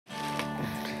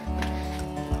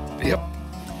Yep.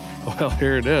 Well,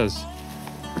 here it is.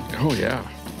 Oh, yeah.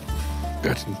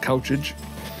 Got some couchage.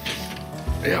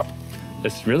 Yep.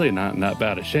 It's really not in that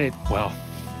bad a shape. Well,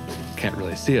 can't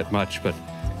really see it much, but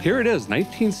here it is,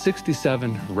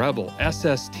 1967 Rebel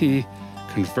SST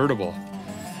convertible.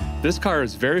 This car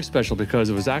is very special because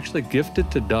it was actually gifted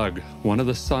to Doug, one of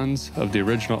the sons of the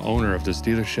original owner of this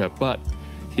dealership, but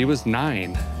he was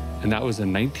 9, and that was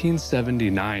in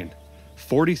 1979.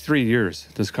 43 years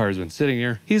this car has been sitting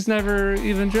here. He's never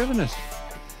even driven it.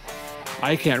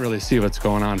 I can't really see what's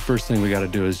going on. First thing we got to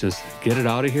do is just get it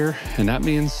out of here, and that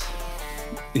means,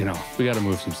 you know, we got to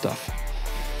move some stuff.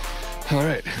 All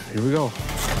right, here we go.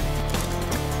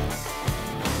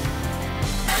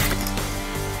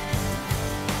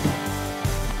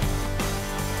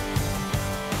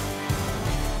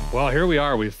 Well, here we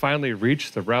are. We've finally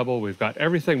reached the Rebel. We've got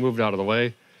everything moved out of the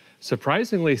way.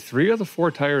 Surprisingly, 3 of the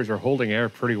 4 tires are holding air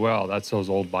pretty well. That's those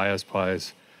old bias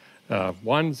plies.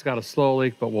 One's got a slow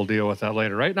leak, but we'll deal with that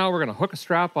later. Right now, we're gonna hook a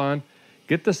strap on,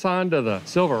 get this onto the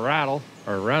silver rattle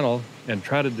or rental, and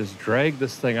try to just drag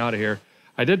this thing out of here.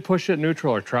 I did push it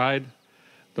neutral or tried.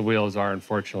 The wheels are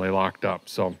unfortunately locked up.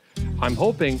 So I'm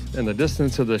hoping in the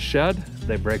distance of the shed,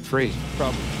 they break free.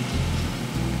 Probably.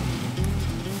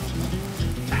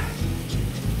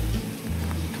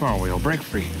 Come on, wheel, break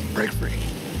free, break free.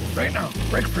 Right now,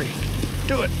 break free.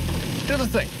 Do it, do the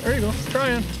thing. There you go,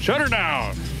 trying. Shut her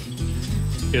down.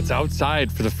 It's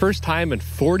outside. For the first time in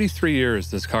 43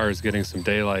 years, this car is getting some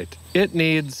daylight. It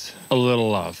needs a little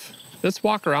love. Let's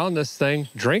walk around this thing,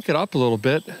 drink it up a little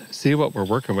bit, see what we're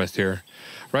working with here.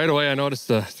 Right away, I noticed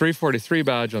the 343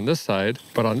 badge on this side,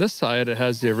 but on this side, it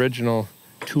has the original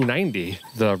 290.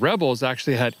 The Rebels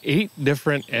actually had 8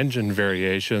 different engine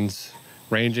variations,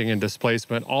 ranging in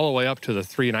displacement all the way up to the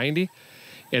 390.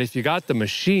 And if you got the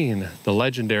machine, the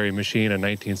legendary machine in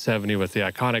 1970 with the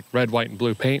iconic red, white, and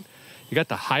blue paint, you got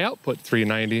the high output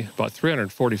 390, about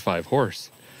 345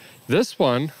 horse. This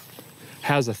one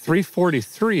has a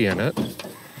 343 in it,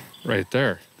 right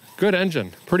there. Good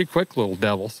engine, pretty quick little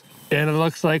devils. And it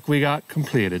looks like we got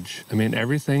completage. I mean,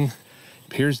 everything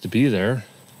appears to be there.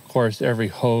 Of course, every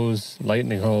hose,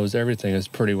 lightning hose, everything is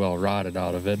pretty well rotted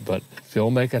out of it, but fuel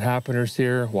make it happeners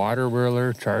here, water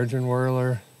whirler, charging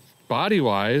whirler.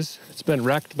 Body-wise, it's been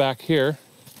wrecked back here.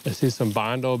 I see some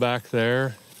Bondo back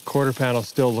there. Quarter panel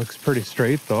still looks pretty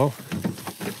straight though.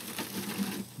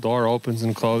 Door opens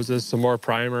and closes, some more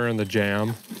primer in the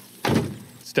jamb.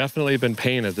 It's definitely been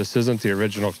painted. This isn't the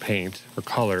original paint or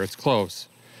color, it's close.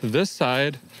 This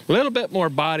side, a little bit more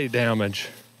body damage.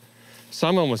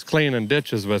 Someone was cleaning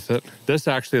ditches with it. This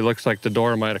actually looks like the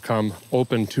door might have come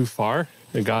open too far.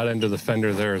 It got into the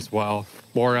fender there as well.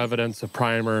 More evidence of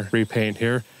primer repaint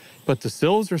here. But the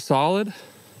sills are solid.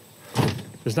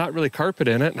 There's not really carpet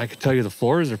in it, and I can tell you the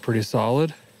floors are pretty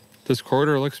solid. This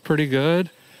quarter looks pretty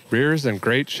good. Rear's in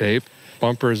great shape.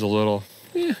 Bumper's a little,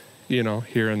 you know,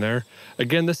 here and there.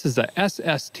 Again, this is the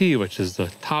SST, which is the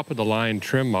top of the line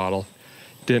trim model.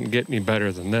 Didn't get any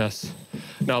better than this.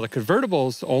 Now the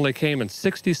convertibles only came in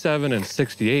 67 and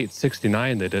 68,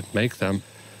 69 they didn't make them.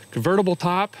 Convertible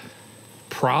top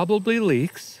probably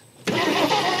leaks.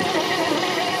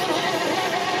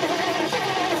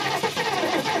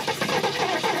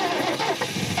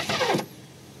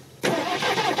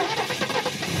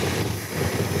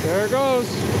 There it goes.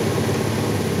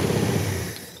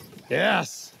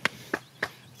 Yes,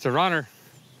 it's a runner.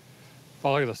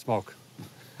 Oh, look at the smoke.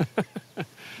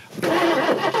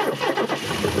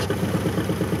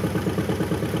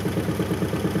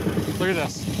 Look at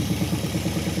this.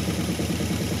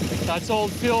 That's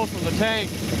old fuel from the tank.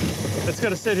 It's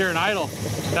gonna sit here and idle.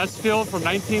 That's fuel from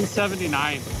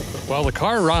 1979. Well, the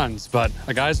car runs, but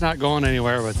a guy's not going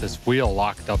anywhere with this wheel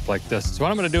locked up like this. So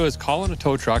what I'm gonna do is call in a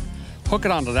tow truck, hook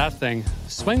it onto that thing,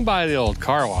 swing by the old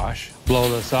car wash, blow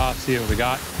this off, see what we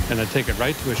got, and then take it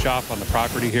right to a shop on the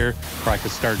property here where I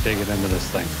could start digging into this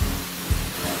thing.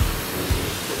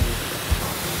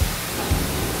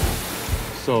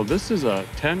 So this is a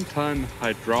 10-ton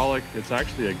hydraulic. It's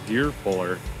actually a gear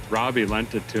puller. Robbie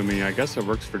lent it to me. I guess it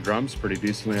works for drums pretty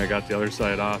decently. I got the other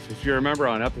side off. If you remember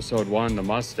on episode 1, the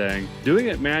Mustang, doing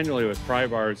it manually with pry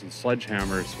bars and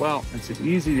sledgehammers, well, it's an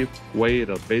easy way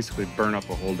to basically burn up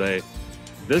a whole day.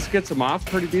 This gets them off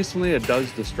pretty decently. It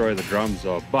does destroy the drums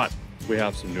though, but we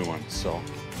have some new ones, so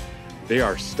they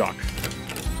are stuck.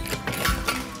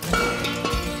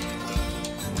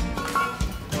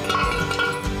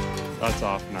 That's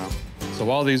off now. So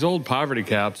while these old poverty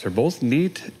caps are both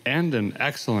neat and in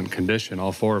excellent condition,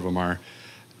 all 4 of them are,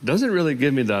 doesn't really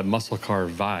give me that muscle car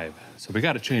vibe. So we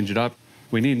got to change it up.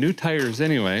 We need new tires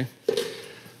anyway.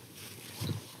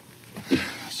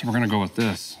 So we're gonna go with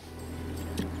this.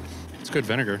 good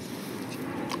vinegar.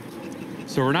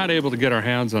 So we're not able to get our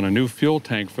hands on a new fuel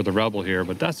tank for the Rebel here,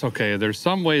 but that's okay. There's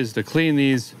some ways to clean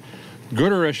these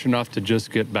gooderish enough to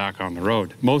just get back on the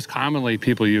road. Most commonly,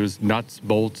 people use nuts,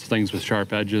 bolts, things with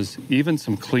sharp edges. Even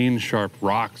some clean, sharp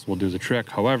rocks will do the trick.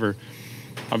 However,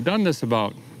 I've done this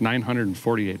about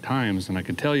 948 times, and I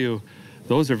can tell you,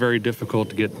 those are very difficult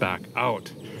to get back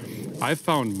out. I've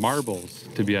found marbles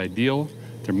to be ideal.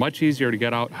 They're much easier to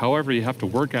get out. However, you have to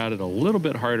work at it a little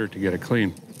bit harder to get it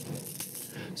clean.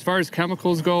 As far as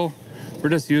chemicals go, we're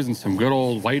just using some good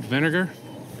old white vinegar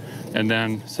and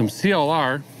then some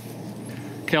CLR,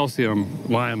 calcium,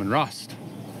 lime, and rust,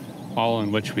 all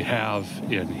in which we have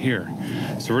in here.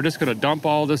 So we're just gonna dump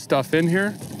all this stuff in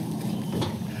here,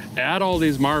 add all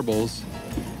these marbles,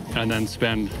 and then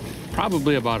spend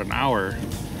probably about an hour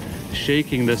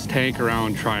shaking this tank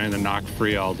around, trying to knock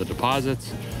free all the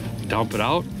deposits, dump it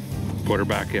out, put her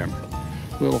back in.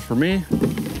 A little for me.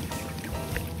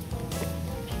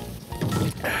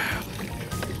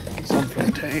 Some for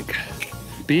the tank.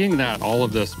 Being that all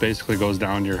of this basically goes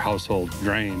down your household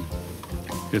drain,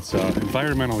 it's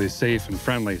environmentally safe and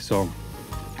friendly. So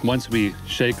once we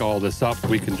shake all this up,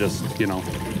 we can just, you know,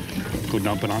 go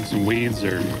dump it on some weeds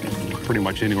or pretty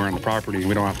much anywhere on the property.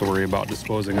 We don't have to worry about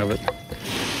disposing of it.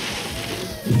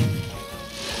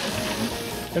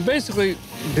 And basically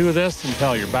do this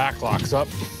until your back locks up.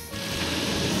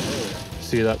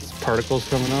 See that's particles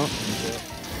coming out?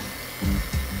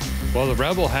 Well, the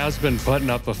Rebel has been putting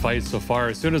up a fight so far.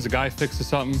 As soon as a guy fixes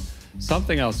something,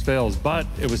 something else fails. But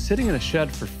it was sitting in a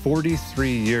shed for 43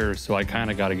 years, so I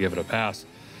kind of got to give it a pass.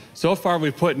 So far,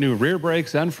 we've put new rear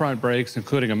brakes and front brakes,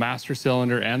 including a master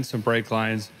cylinder and some brake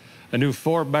lines, a new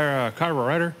 4-bar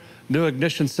carburetor, new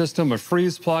ignition system, a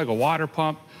freeze plug, a water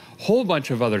pump, a whole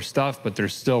bunch of other stuff, but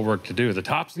there's still work to do. The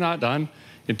top's not done,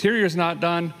 interior's not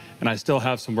done, and I still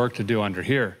have some work to do under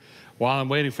here. While I'm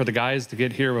waiting for the guys to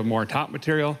get here with more top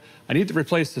material, I need to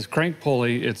replace this crank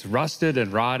pulley. It's rusted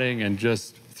and rotting and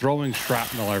just throwing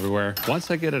shrapnel everywhere.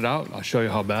 Once I get it out, I'll show you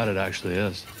how bad it actually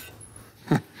is.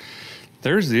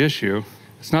 There's the issue.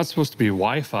 It's not supposed to be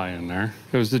Wi-Fi in there.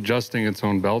 It was adjusting its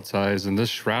own belt size, and this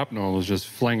shrapnel was just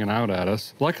flinging out at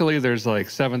us. Luckily, there's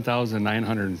like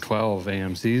 7,912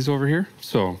 AMCs over here,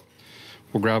 so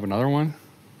we'll grab another one,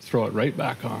 throw it right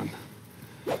back on.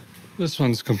 This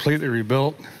one's completely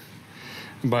rebuilt.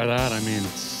 And by that, I mean,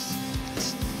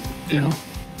 it's, you know,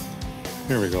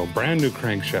 here we go. Brand new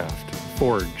crankshaft,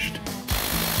 forged.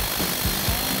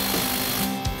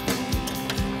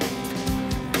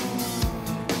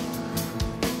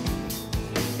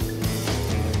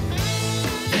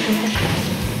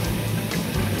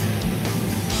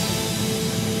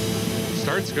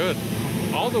 Starts good.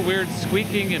 All the weird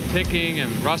squeaking and ticking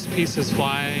and rust pieces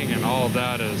flying and all of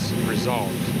that is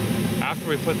resolved. After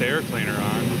we put the air cleaner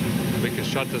on, we can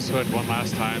shut this hood one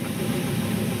last time and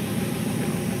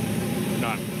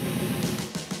done.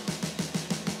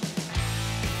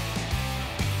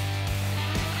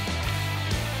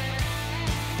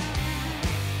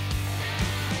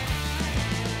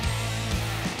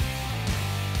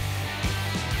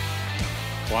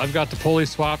 Well, I've got the pulley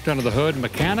swapped under the hood.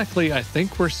 Mechanically, I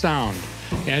think we're sound.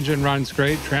 Engine runs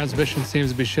great, transmission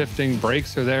seems to be shifting,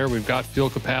 brakes are there, we've got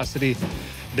fuel capacity.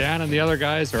 Dan and the other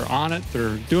guys are on it.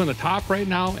 They're doing the top right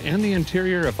now and the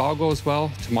interior. If all goes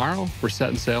well, tomorrow we're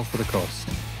setting sail for the coast.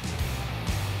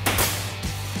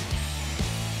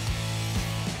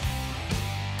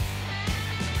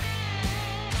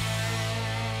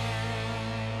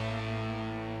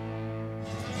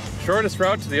 Shortest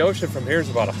route to the ocean from here is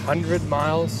about 100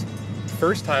 miles.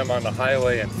 First time on the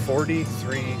highway in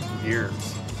 43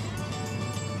 years.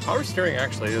 Power steering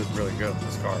actually is really good in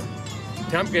this car.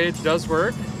 Temp gauge does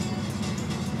work.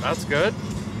 That's good.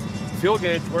 Fuel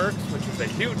gauge works, which is a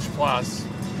huge plus.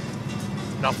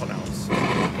 Nothing else.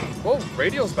 Whoa,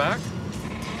 radio's back.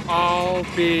 I'll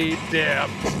be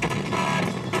damned.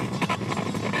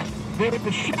 With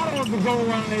the shadow of the goal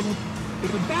line,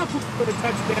 if the baffle for the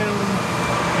touchdown.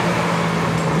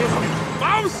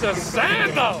 Mouse of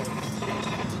sandals!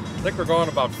 I think we're going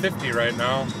about 50 right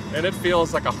now, and it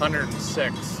feels like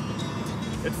 106.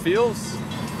 It feels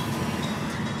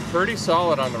pretty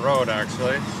solid on the road,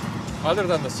 actually. Other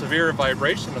than the severe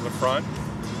vibration in the front,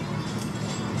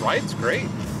 ride's great,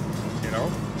 you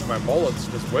know? My mullet's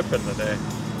just whipping today.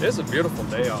 It is a beautiful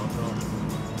day out, though.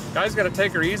 Guys gotta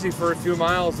take her easy for a few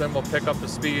miles, then we'll pick up the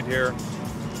speed here.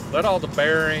 Let all the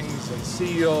bearings and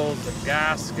seals and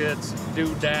gaskets and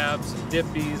doodads and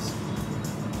dippies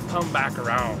come back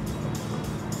around.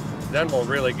 Then we'll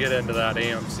really get into that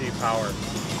AMC power.